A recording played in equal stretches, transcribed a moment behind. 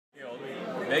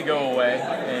They go away.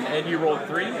 And Ed, you rolled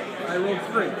 3? I rolled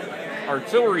 3.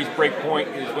 Artillery's break point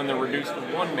is when they're reduced to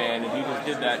 1 man, and he just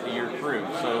did that to your crew.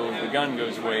 So the gun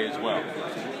goes away as well.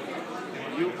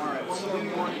 You are at 8.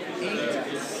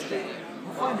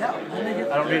 We'll find out.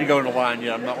 I don't need to go in the line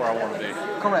yet. I'm not where I want to be.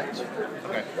 Correct.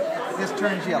 Okay. This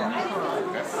turns yellow.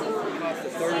 Okay. The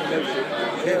third motion,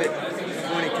 pivot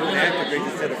 22 active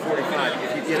instead of 45.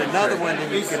 If you get another one,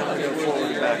 then you can only go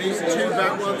forward and back. These 2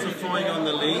 back ones are flying on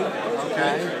the lead.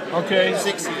 Okay. Okay.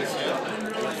 6 is.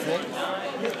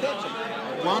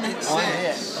 1 hit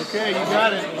 6. Okay, you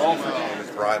got it. My name is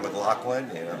Brian McLaughlin,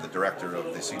 and I'm the director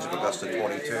of the Siege of Augusta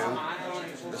 22.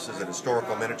 This is an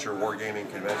historical miniature wargaming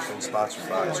convention sponsored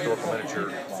by Historical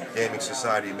Miniature Gaming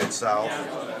Society Mid-South.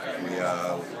 We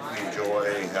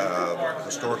enjoy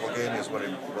historical gaming as well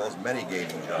as many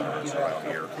gaming genres around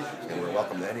here. And we're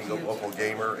welcome to any local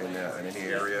gamer in any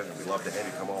area. And we'd love to have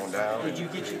you come on down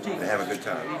and have a good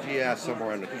time. EGS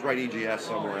somewhere, just write EGS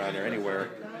somewhere out there, anywhere.